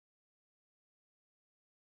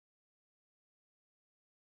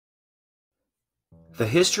The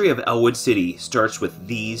history of Ellwood City starts with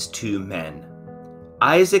these two men,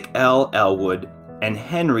 Isaac L. Ellwood and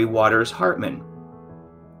Henry Waters Hartman.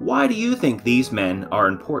 Why do you think these men are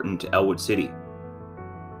important to Ellwood City?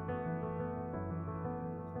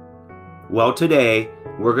 Well, today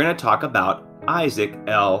we're going to talk about Isaac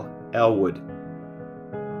L. Ellwood.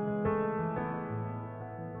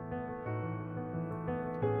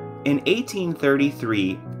 In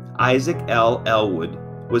 1833, Isaac L. Ellwood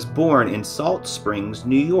was born in Salt Springs,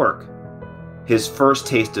 New York. His first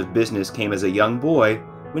taste of business came as a young boy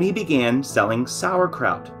when he began selling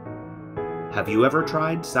sauerkraut. Have you ever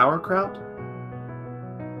tried sauerkraut?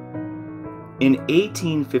 In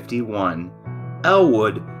 1851,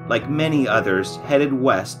 Ellwood, like many others, headed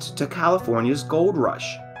west to California's gold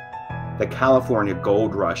rush. The California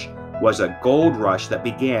Gold Rush was a gold rush that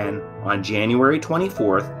began on January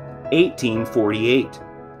 24th, 1848,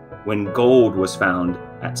 when gold was found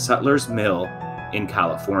at Sutler's Mill in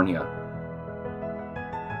California.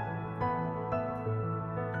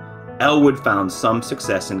 Ellwood found some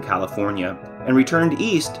success in California and returned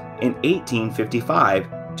east in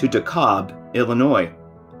 1855 to DeKalb, Illinois,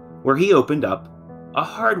 where he opened up a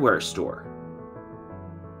hardware store.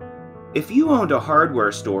 If you owned a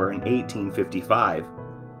hardware store in 1855,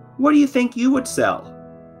 what do you think you would sell?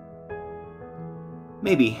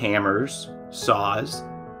 Maybe hammers, saws,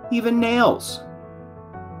 even nails.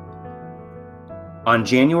 On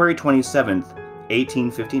January 27,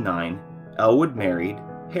 1859, Ellwood married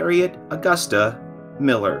Harriet Augusta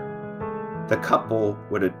Miller. The couple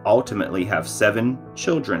would ultimately have 7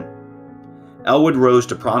 children. Ellwood rose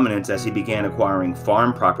to prominence as he began acquiring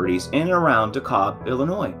farm properties in and around DeKalb,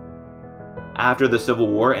 Illinois. After the Civil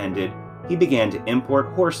War ended, he began to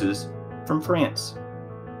import horses from France.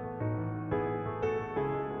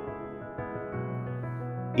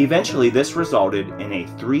 Eventually, this resulted in a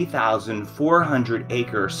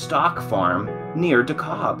 3,400-acre stock farm near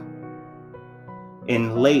DeKalb.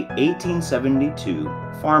 In late 1872,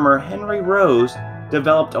 farmer Henry Rose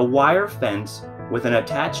developed a wire fence with an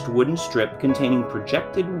attached wooden strip containing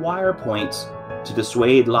projected wire points to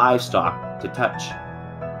dissuade livestock to touch.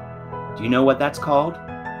 Do you know what that's called?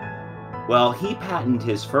 Well, he patented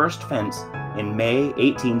his first fence in May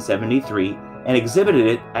 1873 and exhibited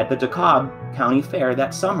it at the DeKalb County Fair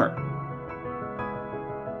that summer.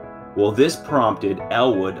 Well, this prompted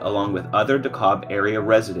Ellwood, along with other DeKalb area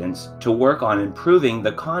residents, to work on improving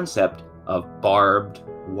the concept of barbed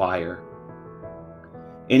wire.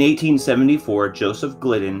 In 1874, Joseph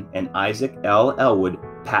Glidden and Isaac L. Ellwood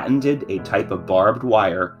patented a type of barbed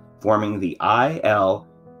wire, forming the I.L.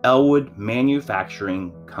 Ellwood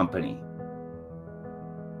Manufacturing Company.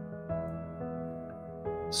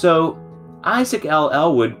 So, Isaac L.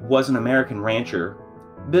 Ellwood was an American rancher,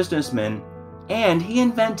 businessman, and he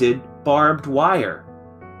invented barbed wire.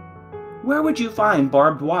 Where would you find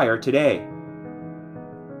barbed wire today?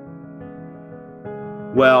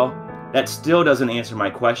 Well, that still doesn't answer my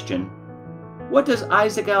question. What does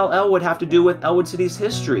Isaac L. Ellwood have to do with Ellwood City's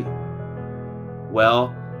history?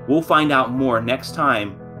 Well, we'll find out more next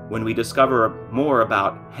time when we discover more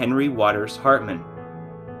about Henry Waters Hartman.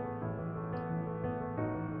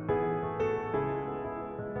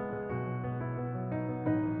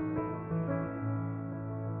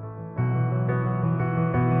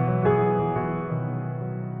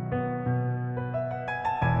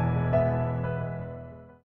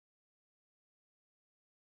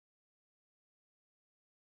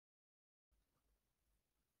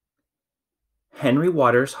 Henry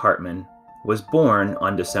Waters Hartman was born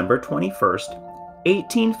on December 21,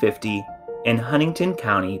 1850, in Huntington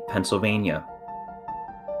County, Pennsylvania.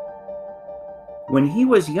 When he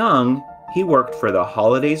was young, he worked for the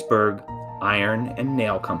Hollidaysburg Iron and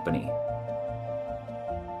Nail Company.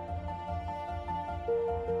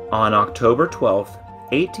 On October 12,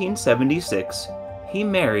 1876, he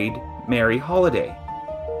married Mary Holliday.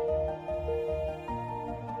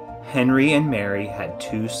 Henry and Mary had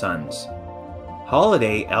 2 sons.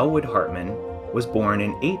 Holliday Ellwood Hartman was born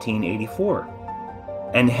in 1884,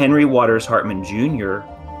 and Henry Waters Hartman Jr.,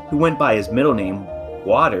 who went by his middle name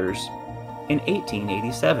Waters, in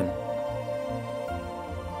 1887.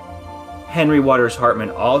 Henry Waters Hartman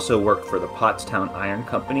also worked for the Pottstown Iron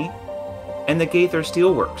Company and the Gaither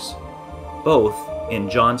Steel Works, both in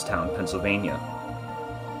Johnstown, Pennsylvania.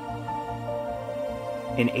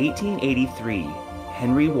 In 1883,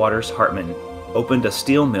 Henry Waters Hartman opened a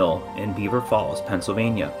steel mill in Beaver Falls,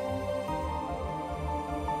 Pennsylvania.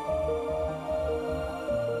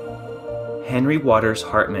 Henry Waters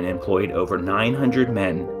Hartman employed over 900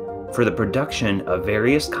 men for the production of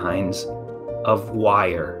various kinds of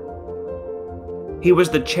wire. He was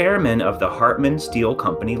the chairman of the Hartman Steel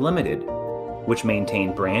Company Limited, which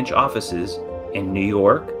maintained branch offices in New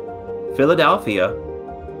York, Philadelphia,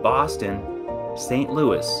 Boston, St.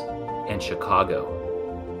 Louis, and Chicago.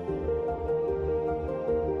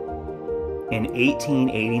 In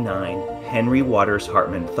 1889, Henry Waters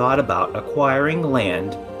Hartman thought about acquiring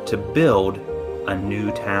land to build a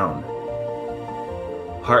new town.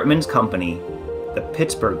 Hartman's company, the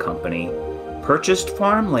Pittsburgh Company, purchased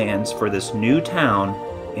farmlands for this new town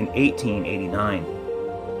in 1889.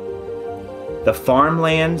 The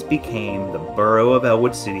farmlands became the borough of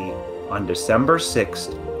Ellwood City on December 6,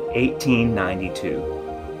 1892.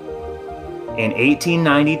 In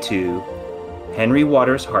 1892, Henry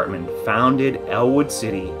Waters Hartman founded Ellwood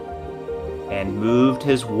City and moved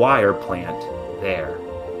his wire plant there.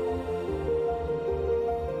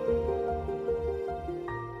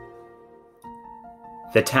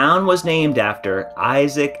 The town was named after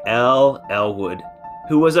Isaac L. Ellwood,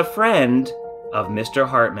 who was a friend of Mr.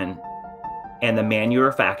 Hartman and the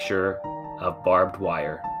manufacturer of barbed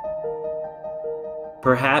wire.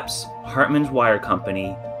 Perhaps Hartman's Wire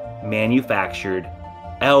Company manufactured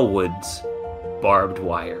Ellwood's barbed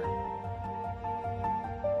wire.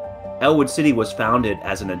 Ellwood City was founded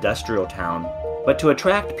as an industrial town, but to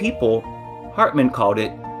attract people, Hartman called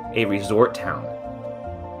it a resort town.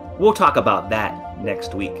 We'll talk about that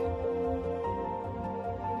next week.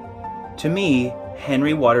 To me,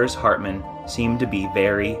 Henry Waters Hartman seemed to be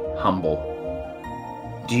very humble.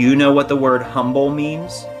 Do you know what the word humble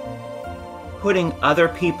means? Putting other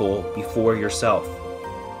people before yourself.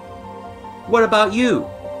 What about you?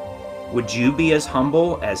 Would you be as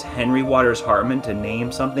humble as Henry Waters Hartman to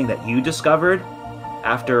name something that you discovered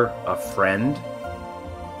after a friend?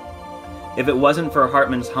 If it wasn't for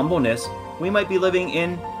Hartman's humbleness, we might be living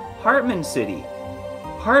in Hartman City,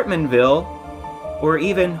 Hartmanville, or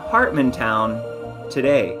even Hartmantown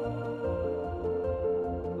today.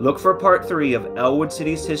 Look for part 3 of Ellwood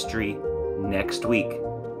City's history next week.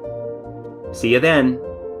 See you then.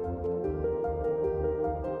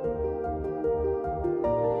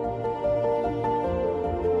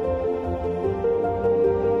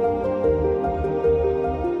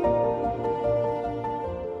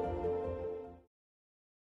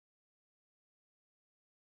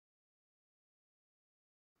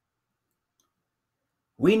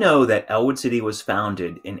 We know that Ellwood City was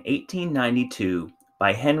founded in 1892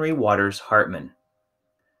 by Henry Waters Hartman.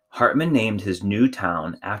 Hartman named his new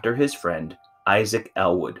town after his friend Isaac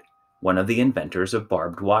Ellwood, one of the inventors of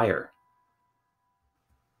barbed wire.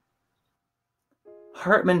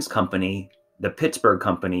 Hartman's company, the Pittsburgh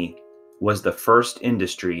Company, was the first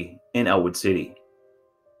industry in Ellwood City.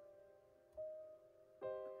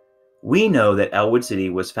 We know that Ellwood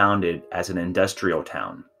City was founded as an industrial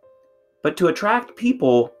town, but to attract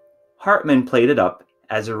people, Hartman played it up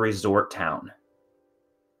as a resort town.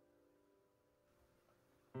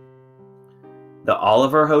 The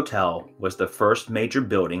Oliver Hotel was the first major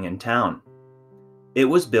building in town. It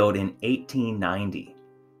was built in 1890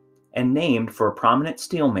 and named for a prominent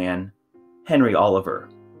steelman, Henry Oliver.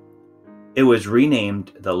 It was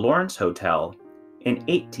renamed the Lawrence Hotel in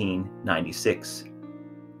 1896.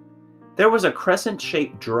 There was a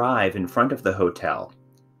crescent-shaped drive in front of the hotel.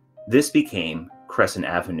 This became Crescent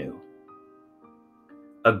Avenue.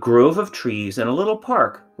 A grove of trees and a little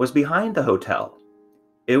park was behind the hotel.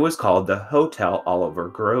 It was called the Hotel Oliver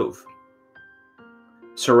Grove.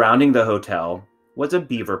 Surrounding the hotel was a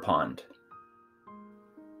beaver pond.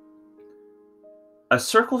 A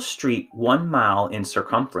circle street 1 mile in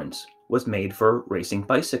circumference was made for racing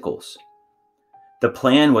bicycles. The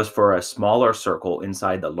plan was for a smaller circle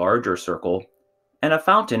inside the larger circle and a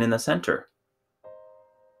fountain in the center.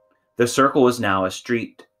 The circle is now a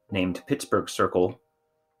street named Pittsburgh Circle.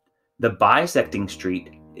 The bisecting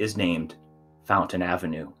street is named Fountain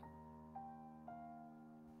Avenue.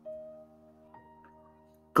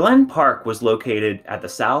 Glen Park was located at the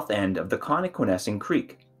south end of the Connoquenessing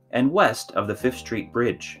Creek and west of the 5th Street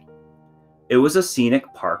Bridge. It was a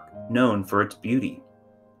scenic park known for its beauty.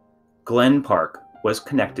 Glen Park was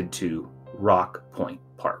connected to Rock Point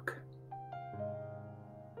Park.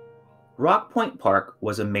 Rock Point Park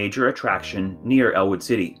was a major attraction near Ellwood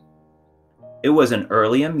City. It was an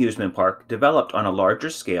early amusement park developed on a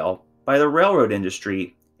larger scale by the railroad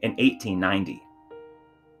industry in 1890.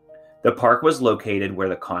 The park was located where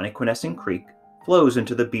the Connoquenessing Creek flows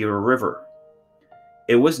into the Beaver River.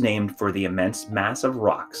 It was named for the immense mass of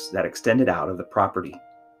rocks that extended out of the property.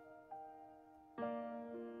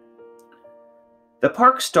 The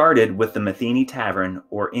park started with the Matheny Tavern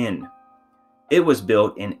or Inn. It was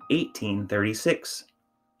built in 1836.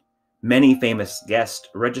 Many famous guests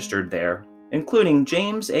registered there, including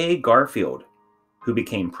James A. Garfield, who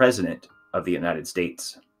became President of the United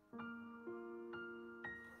States.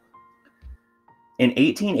 In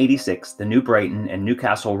 1886, the New Brighton and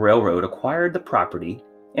Newcastle Railroad acquired the property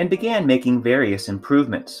and began making various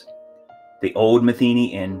improvements. The old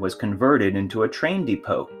Matheny Inn was converted into a train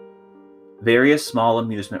depot. Various small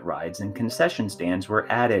amusement rides and concession stands were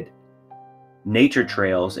added. Nature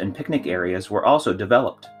trails and picnic areas were also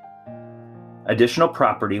developed. Additional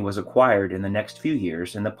property was acquired in the next few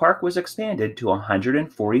years, and the park was expanded to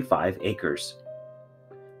 145 acres.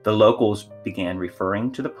 The locals began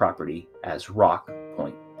referring to the property as Rock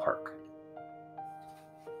Point Park.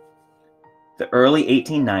 The early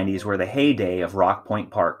 1890s were the heyday of Rock Point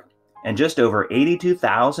Park, and just over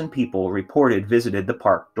 82,000 people reported visited the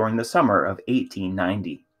park during the summer of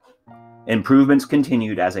 1890. Improvements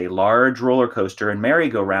continued as a large roller coaster and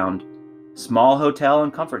merry-go-round, small hotel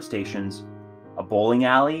and comfort stations, a bowling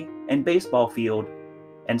alley and baseball field,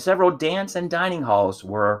 and several dance and dining halls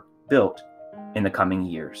were built in the coming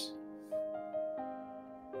years.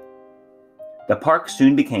 The park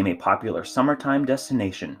soon became a popular summertime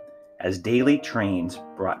destination as daily trains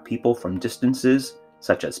brought people from distances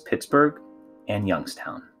such as Pittsburgh and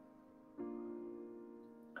Youngstown.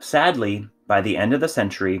 Sadly, by the end of the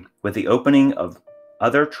century, with the opening of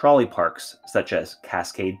other trolley parks such as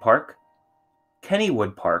Cascade Park,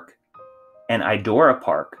 Kennywood Park, and Idora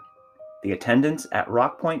Park, the attendance at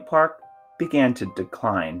Rock Point Park began to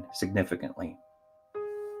decline significantly.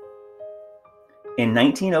 In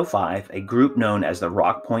 1905, a group known as the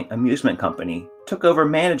Rock Point Amusement Company took over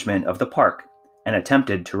management of the park and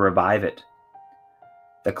attempted to revive it.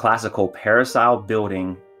 The classical Parasail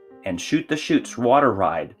building and Shoot the Chutes water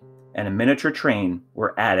ride and a miniature train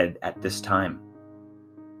were added at this time.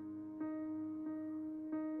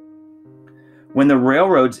 When the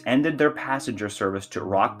railroads ended their passenger service to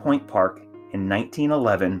Rock Point Park in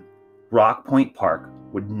 1911, Rock Point Park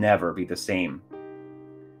would never be the same.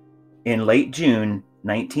 In late June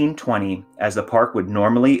 1920, as the park would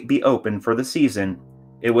normally be open for the season,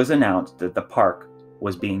 it was announced that the park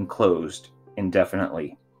was being closed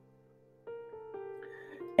indefinitely.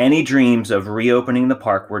 Any dreams of reopening the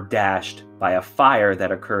park were dashed by a fire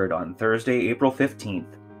that occurred on Thursday, April 15,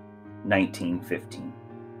 1915.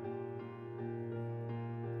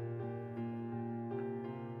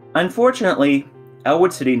 Unfortunately,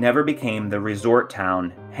 Ellwood City never became the resort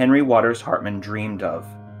town Henry Waters Hartman dreamed of.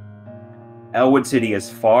 Ellwood City is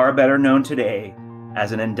far better known today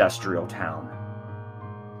as an industrial town.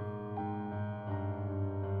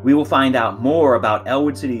 We will find out more about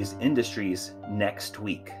Ellwood City's industries next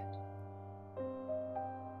week.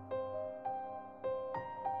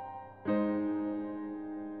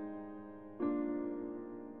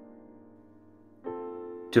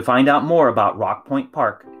 To find out more about Rock Point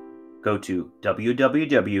Park, go to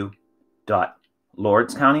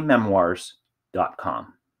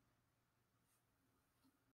www.lawrencecountymemoirs.com.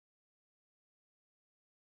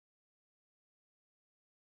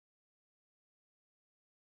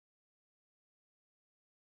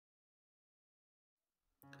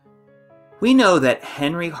 We know that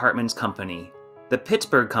Henry Hartman's company, the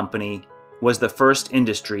Pittsburgh Company, was the first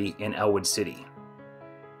industry in Ellwood City.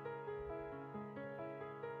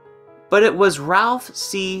 But it was Ralph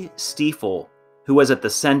C. Stiefel who was at the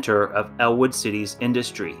center of Ellwood City's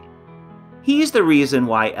industry. He's the reason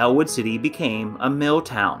why Ellwood City became a mill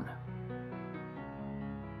town.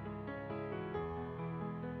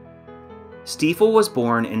 Stiefel was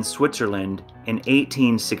born in Switzerland in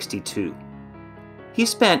 1862. He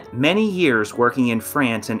spent many years working in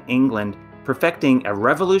France and England, perfecting a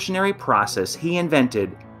revolutionary process he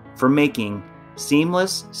invented for making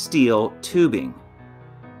seamless steel tubing.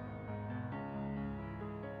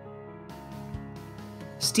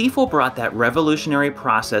 Stiefel brought that revolutionary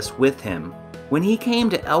process with him when he came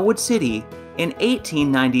to Ellwood City in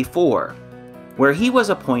 1894, where he was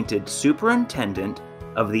appointed superintendent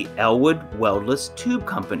of the Ellwood Weldless Tube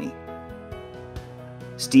Company.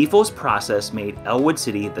 Stiefel's process made Ellwood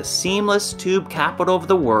City the seamless tube capital of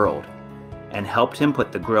the world and helped him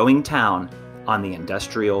put the growing town on the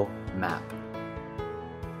industrial map.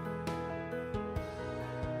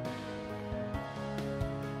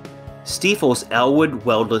 Stiefel's Ellwood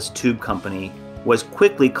Weldless Tube Company was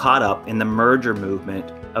quickly caught up in the merger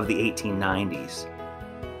movement of the 1890s.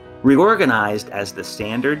 Reorganized as the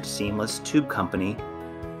Standard Seamless Tube Company,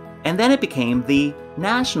 and then it became the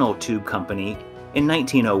National Tube Company in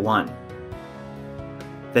 1901.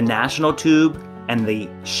 The National Tube and the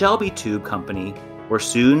Shelby Tube Company were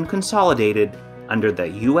soon consolidated under the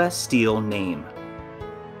U.S. Steel name,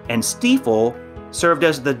 and Stiefel served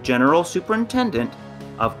as the general superintendent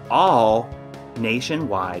of all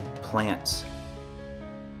nationwide plants.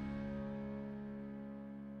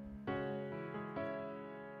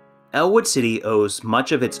 Ellwood City owes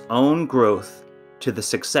much of its own growth to the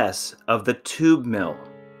success of the tube mill.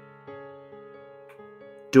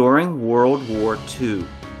 During World War II,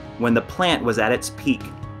 when the plant was at its peak,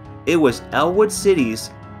 it was Ellwood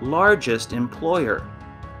City's largest employer,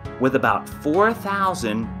 with about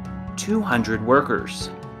 4,200 workers.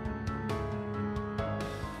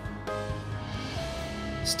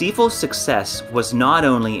 Stiefel's success was not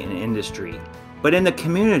only in industry, but in the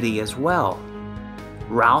community as well.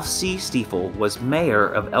 Ralph C. Stiefel was mayor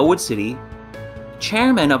of Ellwood City,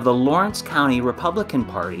 chairman of the Lawrence County Republican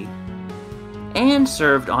Party, and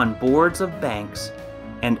served on boards of banks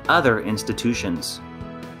and other institutions.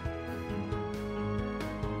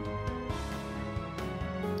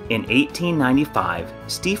 In 1895,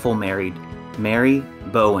 Stiefel married Mary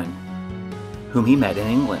Bowen, whom he met in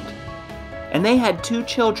England, and they had 2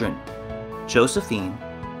 children, Josephine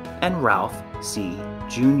and Ralph C.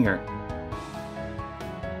 Jr.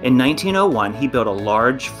 In 1901, he built a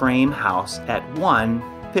large frame house at 1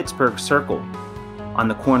 Pittsburgh Circle on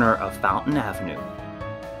the corner of Fountain Avenue,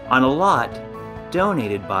 on a lot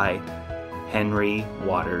donated by Henry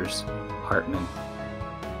Waters Hartman.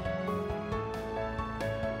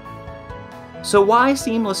 So why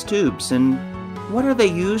seamless tubes, and what are they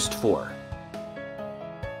used for?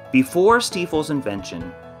 Before Stiefel's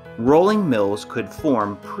invention, rolling mills could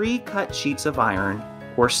form pre-cut sheets of iron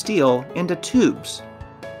or steel into tubes,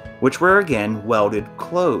 which were again welded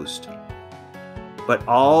closed. But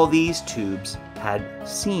all these tubes had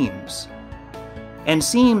seams, and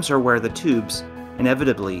seams are where the tubes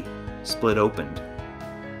inevitably split open.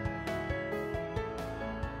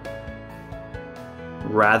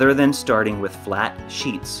 Rather than starting with flat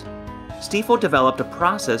sheets, Stiefel developed a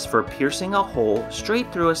process for piercing a hole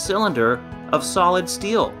straight through a cylinder of solid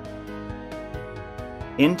steel.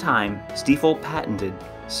 In time, Stiefel patented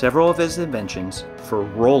several of his inventions for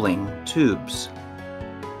rolling tubes.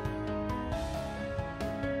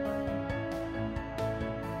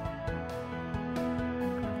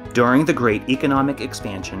 During the great economic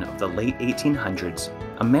expansion of the late 1800s,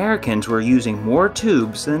 Americans were using more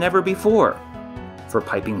tubes than ever before for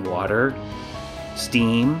piping water,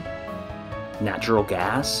 steam, natural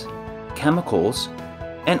gas, chemicals,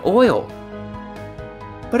 and oil.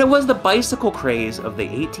 But it was the bicycle craze of the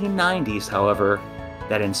 1890s, however,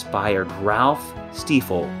 that inspired Ralph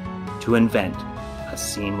Stiefel to invent a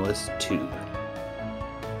seamless tube.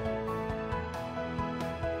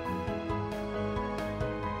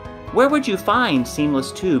 Where would you find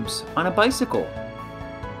seamless tubes on a bicycle?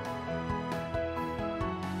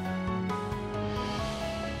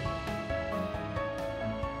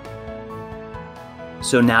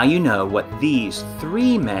 So now you know what these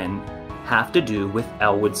 3 men have to do with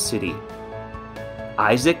Ellwood City: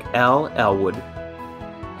 Isaac L. Ellwood,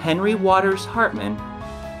 Henry Waters Hartman,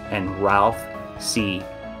 and Ralph C.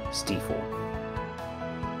 Stiefel.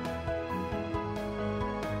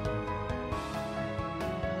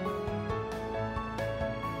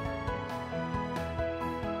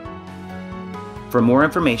 For more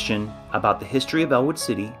information about the history of Ellwood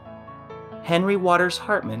City, Henry Waters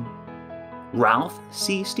Hartman, Ralph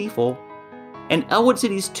C. Stiefel, and Ellwood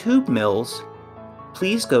City's tube mills,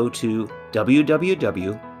 please go to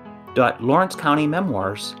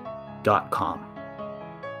www.lawrencecountymemoirs.com.